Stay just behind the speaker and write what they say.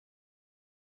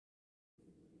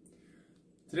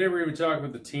Today we're going to be talking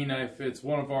about the T-knife. It's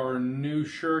one of our new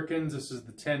Shurikens. This is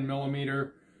the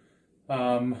 10mm.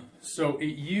 So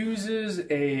it uses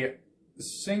a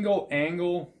single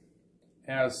angle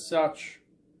as such,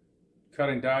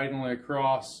 cutting diagonally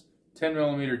across,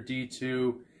 10mm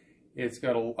D2. It's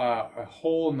got a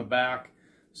hole in the back.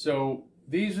 So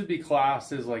these would be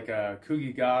classed as like a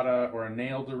kugigata or a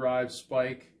nail-derived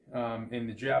spike in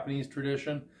the Japanese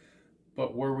tradition.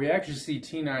 But where we actually see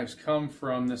T-knives come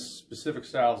from, this specific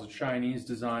style is a Chinese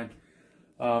design.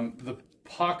 The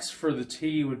pucks for the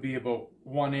T would be about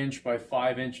 1 inch by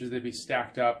 5 inches. They'd be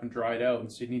stacked up and dried out,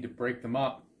 and so you need to break them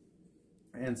up.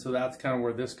 And so that's kind of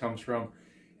where this comes from.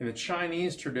 In the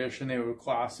Chinese tradition, they would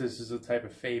class this as a type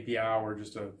of fei biao, or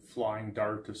just a flying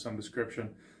dart of some description.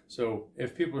 So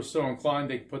if people are so inclined,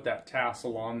 they can put that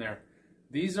tassel on there.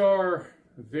 These are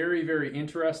very, very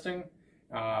interesting.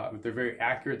 They're very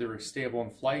accurate, they're very stable in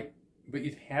flight, but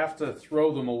you have to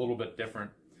throw them a little bit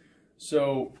different.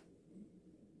 So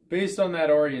based on that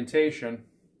orientation,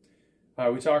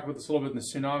 we talked about this a little bit in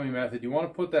the tsunami method. You want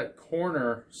to put that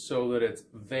corner so that it's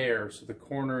there, so the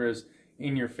corner is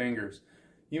in your fingers.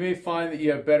 You may find that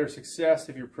you have better success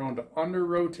if you're prone to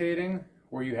under-rotating,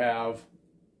 where you have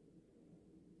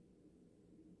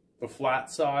the flat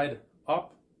side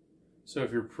up. So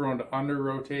if you're prone to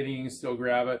under-rotating, you can still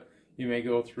grab it. You may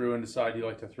go through and decide you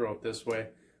like to throw it this way,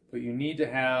 but you need to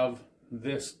have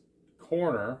this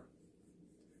corner,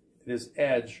 this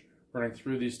edge, running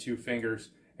through these two fingers,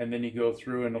 and then you go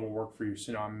through and it'll work for your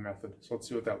tsunami method. So let's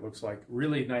see what that looks like.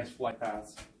 Really nice flight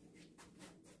paths.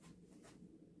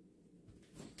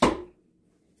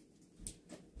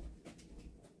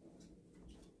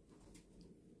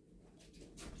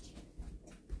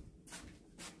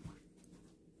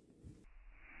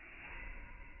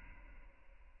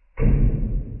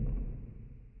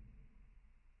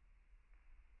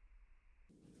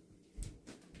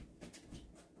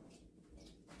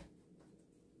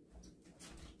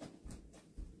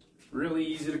 Really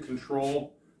easy to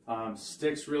control,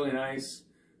 sticks really nice.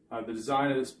 The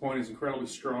design at this point is incredibly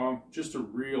strong. Just a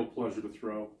real pleasure to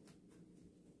throw.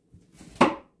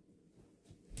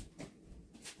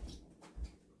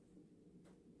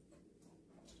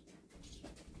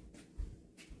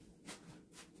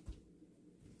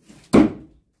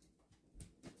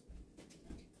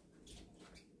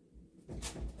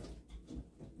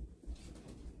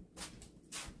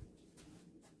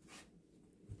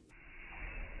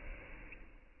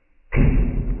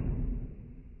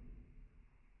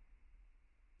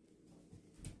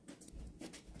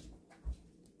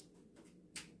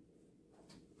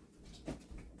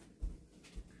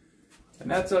 And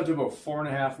that's up to about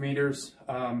 4.5 meters.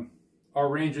 Our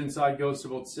range inside goes to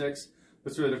about 6.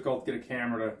 It's really difficult to get a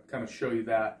camera to kind of show you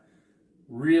that.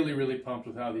 Really, really pumped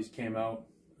with how these came out,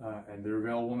 and they're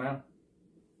available now.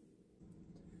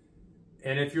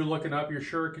 And if you're looking up your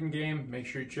Shuriken game, make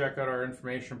sure you check out our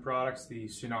information products, the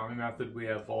Tsunami Method. We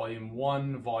have Volume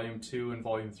 1, Volume 2, and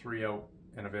Volume 3 out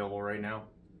and available right now.